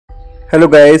Hello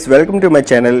guys, welcome to my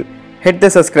channel. Hit the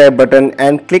subscribe button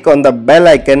and click on the bell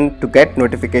icon to get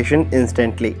notification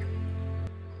instantly.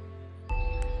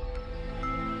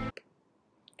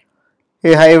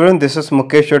 Hey, hi everyone, this is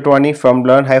Mukesh Otwani from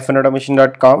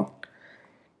learn-automation.com.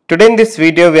 Today in this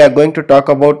video we are going to talk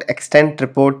about Extend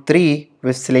Report 3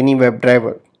 with Selenium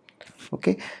WebDriver.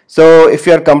 Okay, so if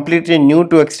you are completely new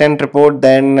to Extend Report,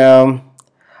 then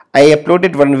I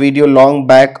uploaded one video long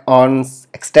back on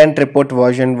Extend Report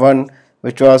version 1,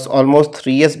 which was almost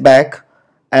 3 years back,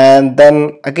 and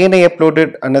then again I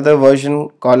uploaded another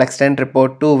version called Extend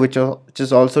Report 2, which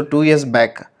is also 2 years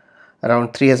back,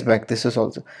 around 3 years back. This is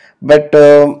also, but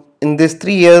in these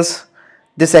 3 years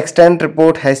this Extend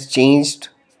Report has changed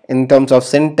in terms of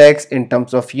syntax, in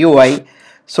terms of UI.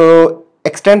 So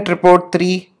Extend Report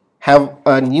 3 have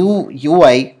a new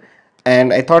UI,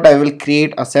 and I thought I will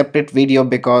create a separate video,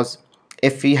 because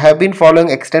if you have been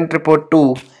following Extend Report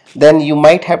 2, then you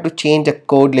might have to change a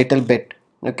code little bit.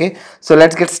 Okay, so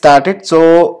let's get started.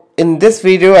 So in this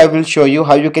video I will show you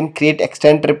how you can create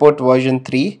Extend Report version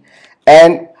 3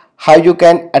 and how you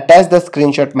can attach the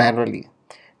screenshot manually.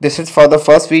 This is for the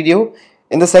first video.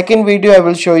 In the second video I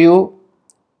will show you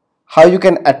how you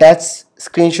can attach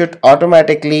screenshot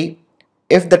automatically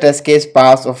if the test case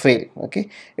pass or fail. Okay,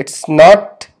 it's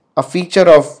not a feature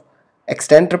of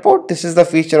Extend Report, this is the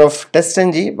feature of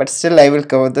TestNG, but still I will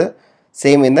cover the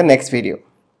same in the next video.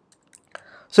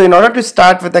 So in order to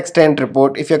start with Extend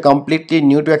Report, if you're completely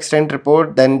new to Extend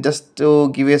Report, then just to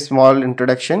give you a small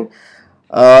introduction,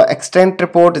 Extend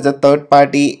Report is a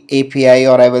third-party API,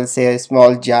 or I will say a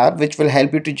small jar, which will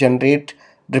help you to generate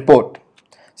report.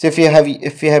 So if you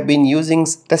have been using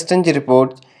TestNG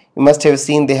reports, you must have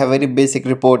seen they have very basic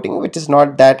reporting, which is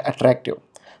not that attractive.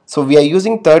 So we are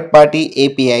using third-party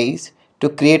APIs to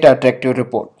create an attractive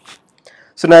report.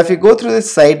 So now if you go through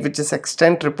this site, which is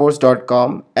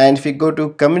extendreports.com, and if you go to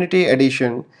community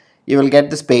edition, you will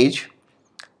get this page.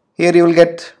 Here you will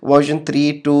get version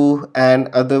 3, 2 and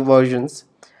other versions.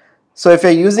 So if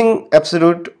you're using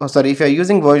if you're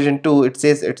using version 2, it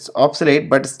says it's obsolete,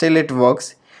 but still it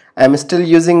works. I'm still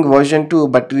using version 2,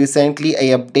 but recently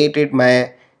I updated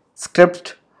my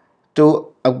script to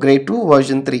upgrade to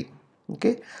version 3.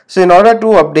 Okay, so in order to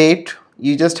update,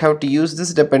 you just have to use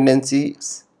this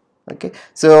dependencies. Okay,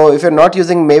 so if you're not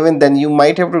using Maven, then you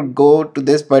might have to go to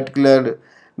this particular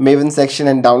Maven section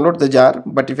and download the jar,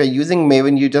 but if you're using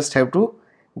Maven, you just have to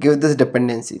give this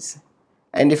dependencies.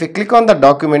 And if you click on the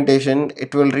documentation,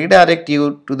 it will redirect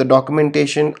you to the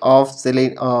documentation of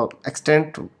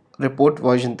Extend Report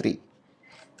version 3.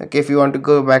 Okay, if you want to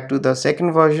go back to the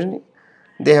second version,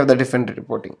 they have the different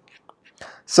reporting.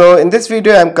 So in this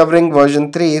video I'm covering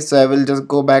version 3, so I will just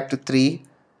go back to 3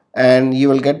 and you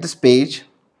will get this page.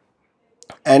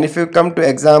 And if you come to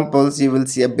examples, you will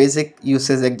see a basic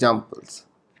usage examples,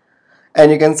 and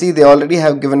you can see they already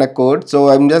have given a code, so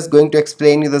I'm just going to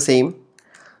explain you the same.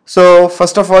 So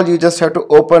first of all, you just have to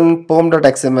open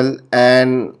pom.xml,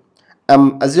 and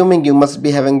I'm assuming you must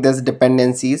be having this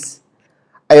dependencies.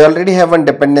 I already have one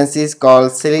dependencies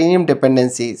called Selenium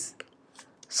dependencies,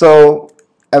 so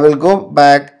I will go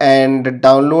back and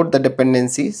download the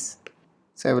dependencies.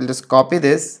 So I will just copy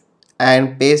this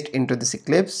and paste into this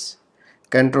Eclipse.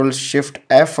 Control Shift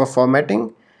F for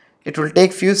formatting. It will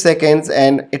take few seconds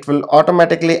and it will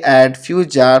automatically add few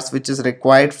jars which is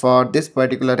required for this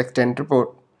particular Extend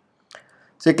Report.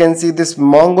 So you can see this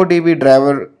MongoDB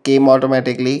driver came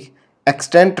automatically,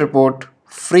 Extend Report,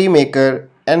 FreeMaker,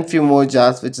 and few more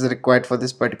jars which is required for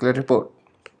this particular report.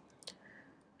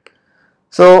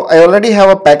 So I already have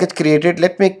a package created.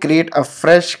 Let me create a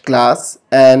fresh class,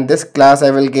 and this class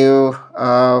I will give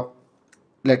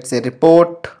let's say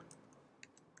report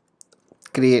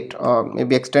create, or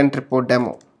maybe Extend Report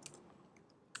demo.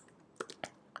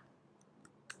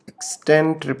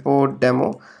 Extend Report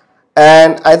demo,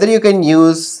 and either you can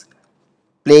use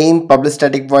plain public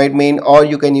static void main, or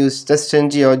you can use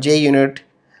TestNG or JUnit,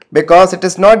 because it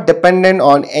is not dependent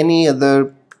on any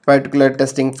other particular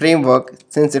testing framework,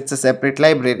 since it's a separate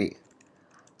library.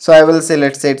 So I will say,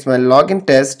 let's say it's my login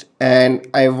test, and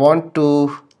I want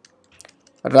to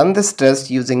run this test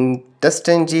using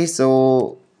TestNG,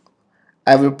 so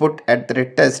I will put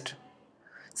 @test.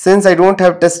 Since I don't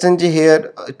have TestNG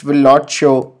here, it will not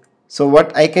show. So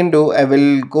what I can do, I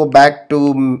will go back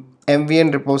to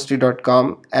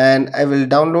mvnrepository.com and I will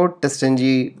download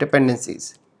TestNG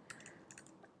dependencies.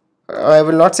 I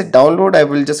will not say download, I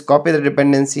will just copy the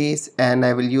dependencies and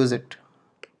I will use it.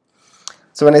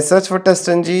 So when I search for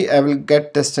TestNG, I will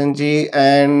get TestNG,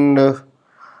 and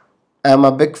I'm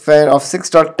a big fan of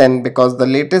 6.10 because the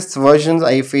latest versions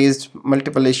I faced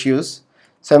multiple issues.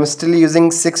 So I'm still using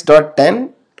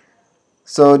 6.10,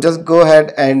 So just go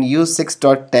ahead and use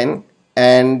 6.10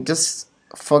 and just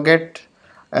forget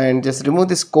and just remove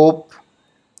the scope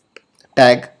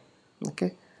tag.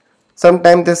 Okay,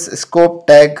 sometimes this scope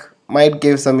tag might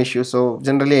give some issue, so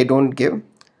generally I don't give.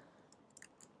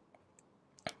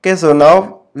 Okay, so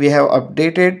now we have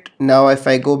updated. Now if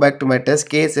I go back to my test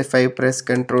case, if I press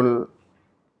Control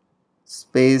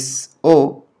space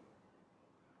O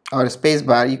or space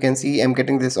bar, you can see I'm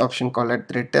getting this option called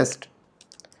 @test.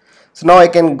 So now I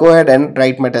can go ahead and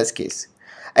write my test case.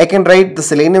 I can write the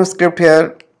Selenium script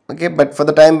here, okay, but for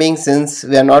the time being, since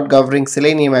we are not covering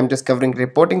Selenium, I'm just covering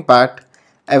reporting part.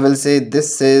 I will say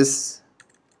this is,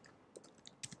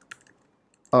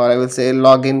 or I will say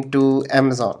login to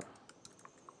Amazon.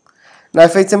 Now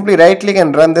if I simply right click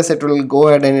and run this, it will go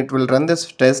ahead and it will run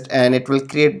this test and it will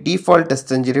create default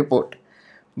test.ng report,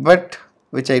 but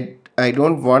which I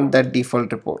don't want that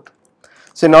default report.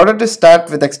 So in order to start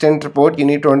with extend report, you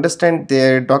need to understand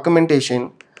their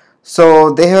documentation. So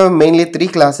they have mainly three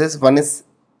classes. One is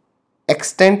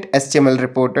extend HTML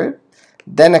reporter,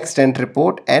 then extend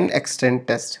report, and extend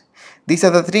test. These are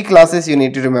the three classes you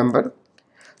need to remember.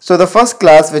 So the first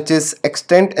class, which is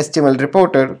extend HTML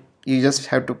reporter, you just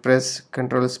have to press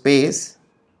Control space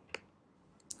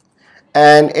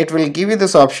and it will give you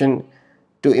this option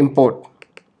to import.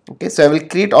 Okay, so I will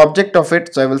create object of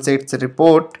it. So I will say it's a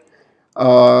report,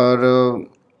 or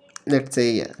let's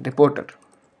say reporter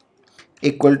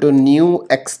equal to new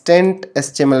extend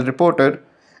HTML reporter,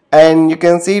 and you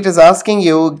can see it is asking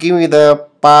you give me the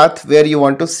path where you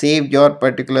want to save your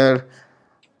particular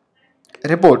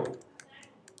report.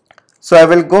 So I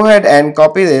will go ahead and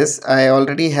copy this. I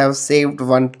already have saved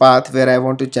one path where I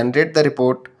want to generate the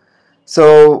report.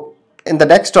 So in the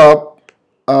desktop,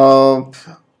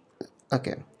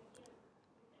 okay,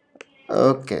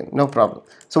 no problem.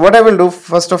 So what I will do,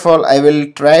 first of all, I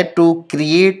will try to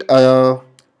create a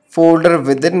folder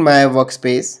within my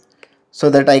workspace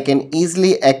so that I can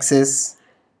easily access.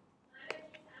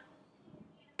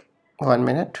 1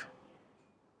 minute.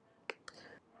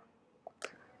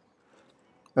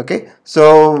 Okay,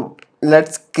 so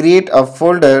let's create a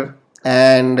folder,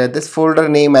 and this folder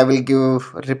name I will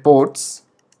give reports.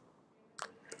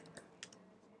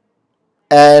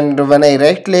 And when I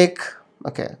right click,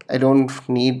 okay, I don't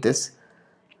need this.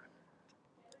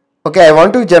 Okay, I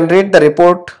want to generate the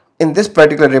report in this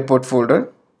particular report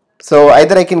folder. So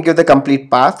either I can give the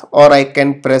complete path, or I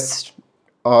can press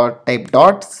or type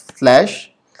dot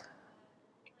slash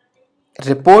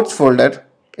reports folder.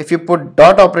 If you put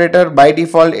dot operator, by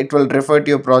default it will refer to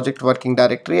your project working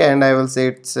directory, and I will say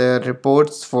it's a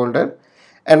reports folder,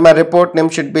 and my report name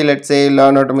should be, let's say,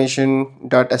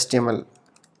 learnautomation.html,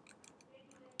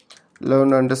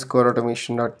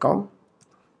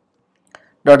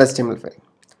 learn_automation.com.html file.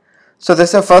 So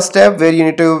this is the first step where you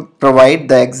need to provide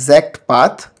the exact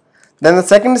path. Then the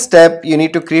second step, you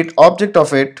need to create object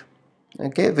of it,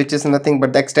 okay, which is nothing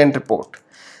but the extend report.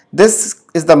 This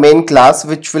is the main class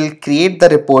which will create the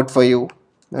report for you,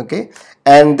 okay,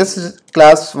 and this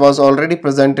class was already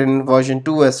present in version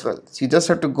 2 as well. So you just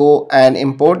have to go and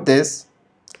import this,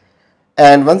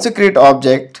 and once you create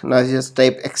object, now you just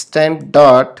type extend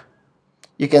dot,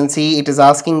 you can see it is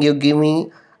asking you give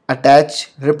me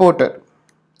attach reporter.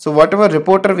 So whatever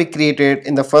reporter we created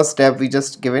in the first step we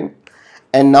just given,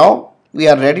 and now we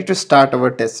are ready to start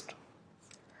our test.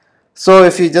 So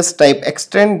if you just type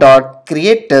extend dot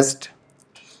create test,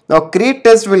 now create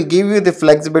test will give you the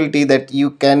flexibility that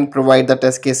you can provide the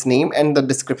test case name and the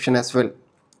description as well.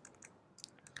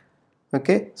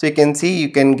 Okay, so you can see you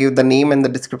can give the name and the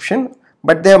description,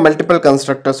 but there are multiple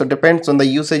constructors, so depends on the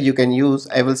usage you can use.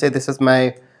 I will say this is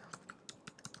my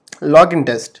login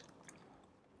test.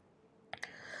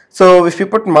 So if you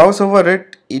put mouse over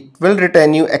it, it will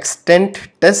return you extend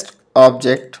test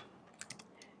object,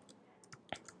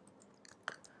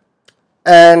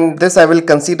 and this I will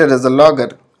consider as a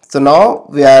logger. So now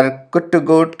we are good to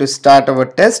go to start our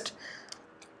test.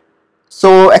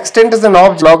 So extend is an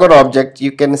logger object.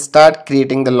 You can start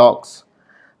creating the logs.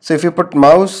 So if you put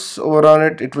mouse over on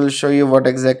it, it will show you what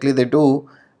exactly they do.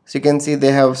 So you can see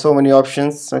they have so many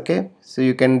options. Okay, so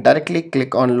you can directly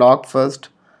click on log first,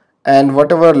 and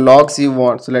whatever logs you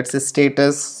want. So let's say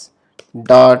status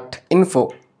dot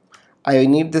info. I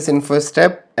need this info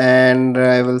step, and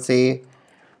I will say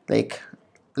like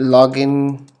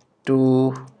login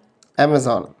to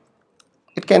Amazon.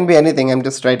 It can be anything. I'm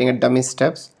just writing a dummy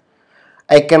steps.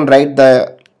 I can write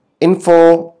the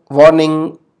info,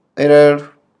 warning, error,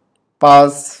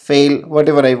 pass, fail,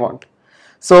 whatever I want.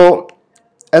 So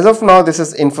as of now this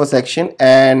is info section,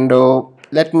 and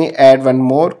let me add one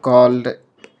more called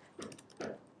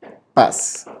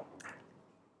pass.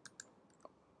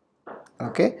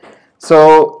 Okay,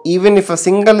 so even if a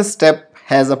single step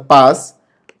has a pass,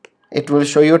 it will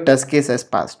show your test case as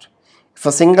passed. If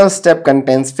a single step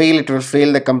contains fail, it will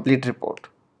fail the complete report.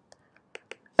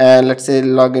 And let's say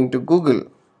log into Google,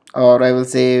 or I will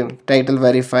say title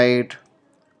verified,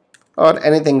 or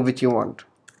anything which you want.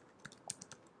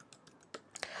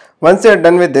 Once you're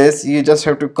done with this, you just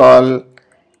have to call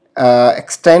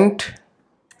extent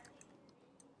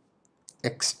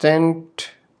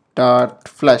dot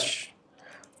flush.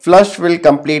 Flush will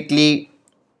completely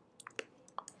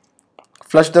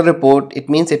flush the report. It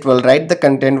means it will write the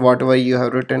content whatever you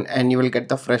have written, and you will get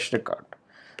the fresh record.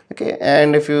 Okay,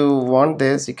 and if you want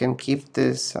this, you can keep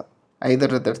this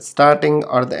either at the starting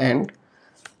or the end.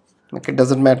 Okay, it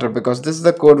doesn't matter, because this is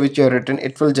the code which you have written.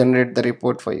 It will generate the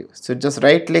report for you. So just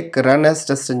right click, run as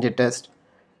TestRigor test,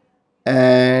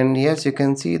 and yes, you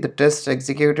can see the test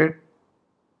executed.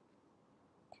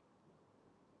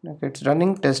 Okay, it's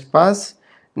running, test pass.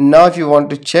 Now if you want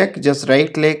to check, just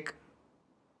right click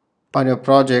on your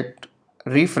project,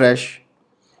 refresh,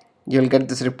 you'll get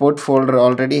this report folder.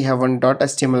 Already have one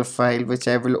 .html file which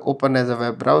I will open as a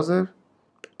web browser,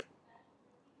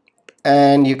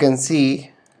 and you can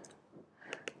see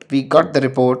we got the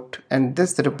report, and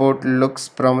this report looks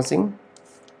promising.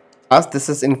 As this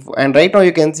is info, and right now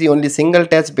you can see only single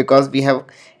test because we have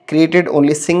created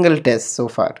only single test so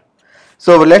far.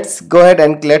 So let's go ahead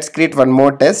and let's create one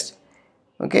more test.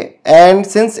 Okay, and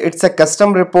since it's a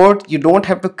custom report, you don't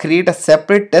have to create a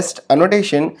separate test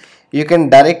annotation. You can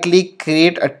directly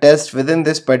create a test within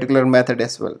this particular method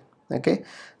as well. Okay,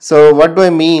 so what do I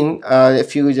mean?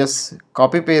 If you just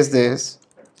copy paste this,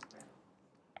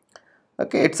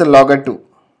 okay, it's a logger2,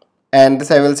 and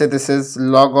this I will say this is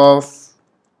log of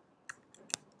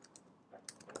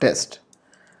test.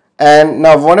 And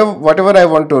now whatever I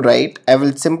want to write, I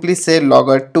will simply say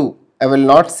logger2. I will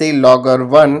not say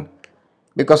logger1,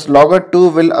 because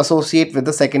logger2 will associate with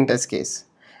the second test case,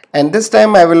 and this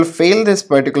time I will fail this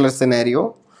particular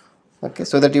scenario, okay,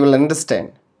 so that you will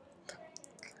understand.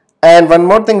 And one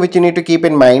more thing which you need to keep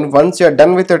in mind, once you are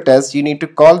done with your test, you need to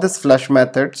call this flush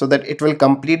method so that it will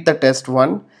complete the test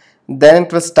one, then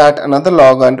it will start another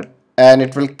logger, and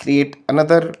it will create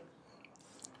another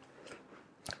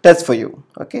test for you.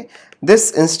 Okay,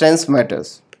 this instance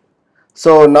matters.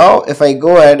 So now if I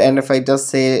go ahead and if I just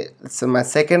say it's my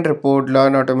second report,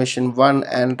 learn automation 1,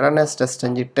 and run as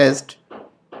TestRigor test,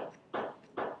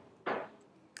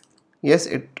 yes,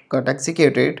 it got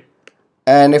executed.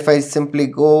 And if I simply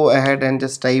go ahead and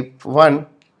just type 1,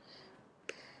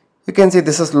 you can see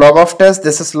this is log of test,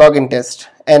 this is login test.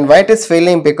 And why it is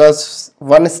failing? Because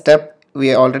one step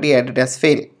we already added as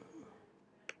fail.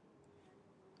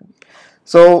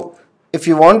 So if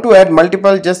you want to add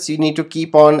multiple, just you need to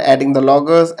keep on adding the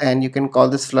loggers, and you can call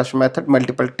this flush method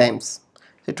multiple times.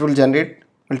 It will generate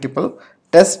multiple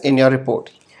tests in your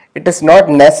report. It is not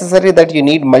necessary that you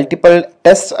need multiple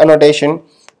test annotation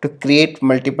to create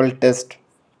multiple tests.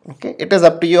 Okay, it is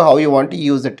up to you how you want to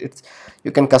use it.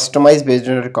 You can customize based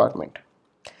on your requirement.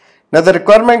 Now the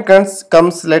requirement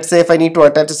comes, let's say if I need to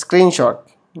attach a screenshot.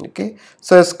 Okay,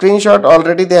 so a screenshot,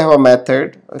 already they have a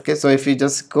method. Okay, so if you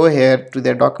just go here to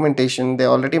their documentation, they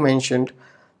already mentioned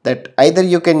that either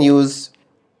you can use,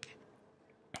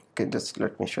 okay, just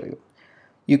let me show you,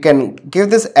 you can give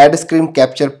this add screen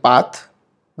capture path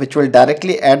which will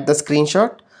directly add the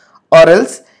screenshot, or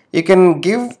else you can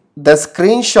give the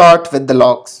screenshot with the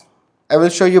logs. I will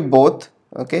show you both.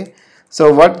 Okay,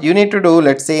 so what you need to do,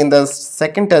 let's say in the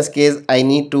second test case I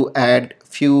need to add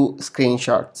few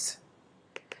screenshots.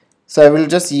 So I will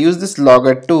just use this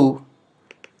logger2.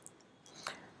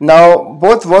 Now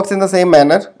both works in the same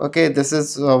manner. Okay, this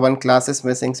is one class is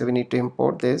missing, so we need to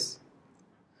import this,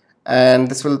 and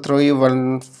this will throw you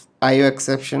one IO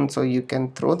exception, so you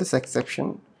can throw this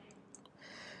exception.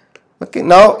 Okay,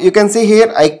 now you can see here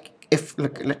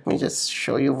let me just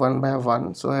show you one by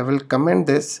one. So I will comment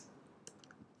this.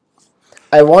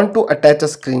 I want to attach a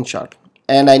screenshot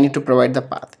and I need to provide the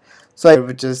path, so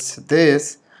which is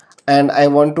this, and I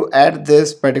want to add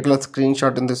this particular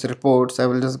screenshot in this report. So I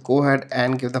will just go ahead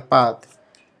and give the path.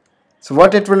 So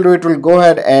what it will do, it will go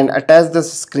ahead and attach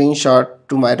this screenshot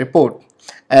to my report,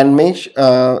 and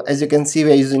as you can see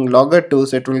we are using logger2,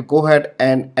 so it will go ahead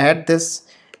and add this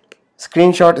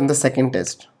screenshot in the second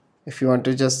test. If you want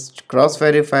to just cross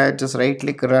verify, just right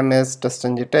click, run as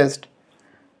TestRigor test,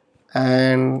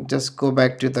 and just go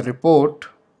back to the report.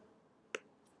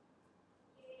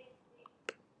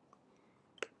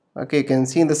 Okay, you can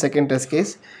see in the second test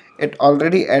case it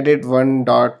already added one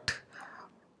 .jpg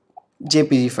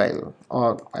file,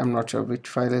 or I'm not sure which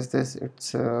file is this.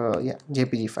 It's yeah,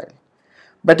 JPG file.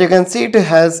 but you can see it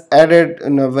has added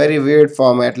in a very weird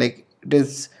format, like it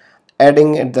is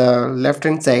adding at the left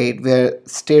hand side where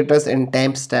status and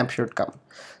timestamp should come.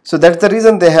 So that's the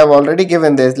reason they have already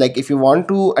given this, like if you want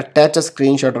to attach a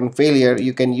screenshot on failure,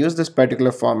 you can use this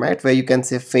particular format where you can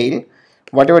say fail,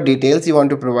 whatever details you want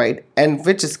to provide and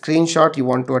which screenshot you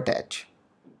want to attach.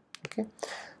 Okay,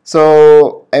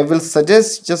 so I will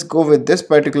suggest just go with this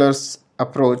particular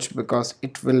approach because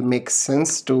it will make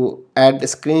sense to add a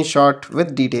screenshot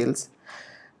with details.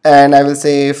 And I will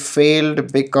say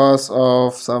failed because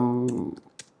of some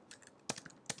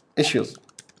issues.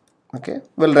 Okay,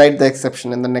 we'll write the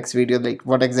exception in the next video, like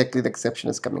what exactly the exception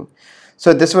is coming.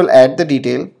 So this will add the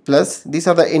detail, plus these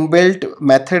are the inbuilt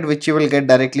method which you will get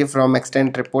directly from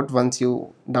extend report once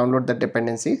you download the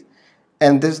dependency.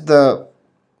 And this is the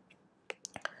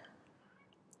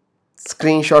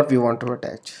screenshot we want to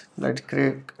attach. Let's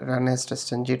click run as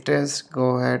test and test.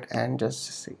 Go ahead and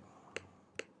just see.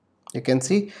 You can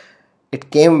see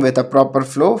it came with a proper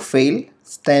flow, fail,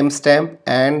 timestamp,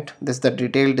 and this is the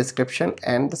detailed description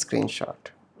and the screenshot.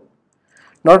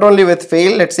 Not only with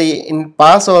fail, let's say in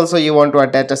pass also you want to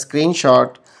attach a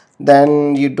screenshot,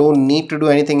 then you don't need to do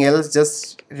anything else,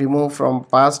 just remove from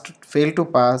pass to fail to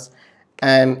pass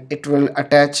and it will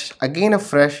attach again a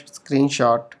fresh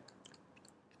screenshot.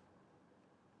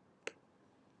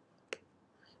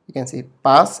 You can see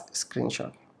pass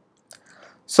screenshot.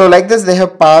 So like this they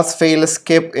have pass, fail,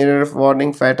 skip, error,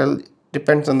 warning, fatal,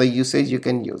 depends on the usage you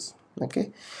can use.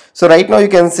 Okay, so right now you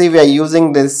can see we are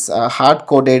using this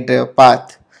hard-coded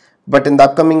path, but in the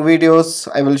upcoming videos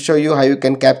I will show you how you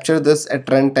can capture this at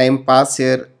runtime pass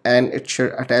here and it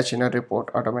should attach in a report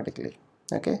automatically.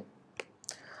 Okay,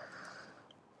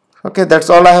 that's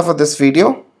all I have for this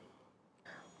video.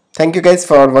 Thank you guys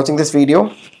for watching this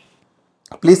video.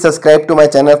 Please subscribe to my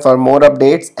channel for more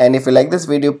updates, and if you like this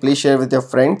video, please share with your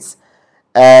friends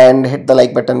and hit the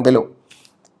like button below.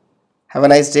 Have a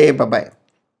nice day. Bye bye.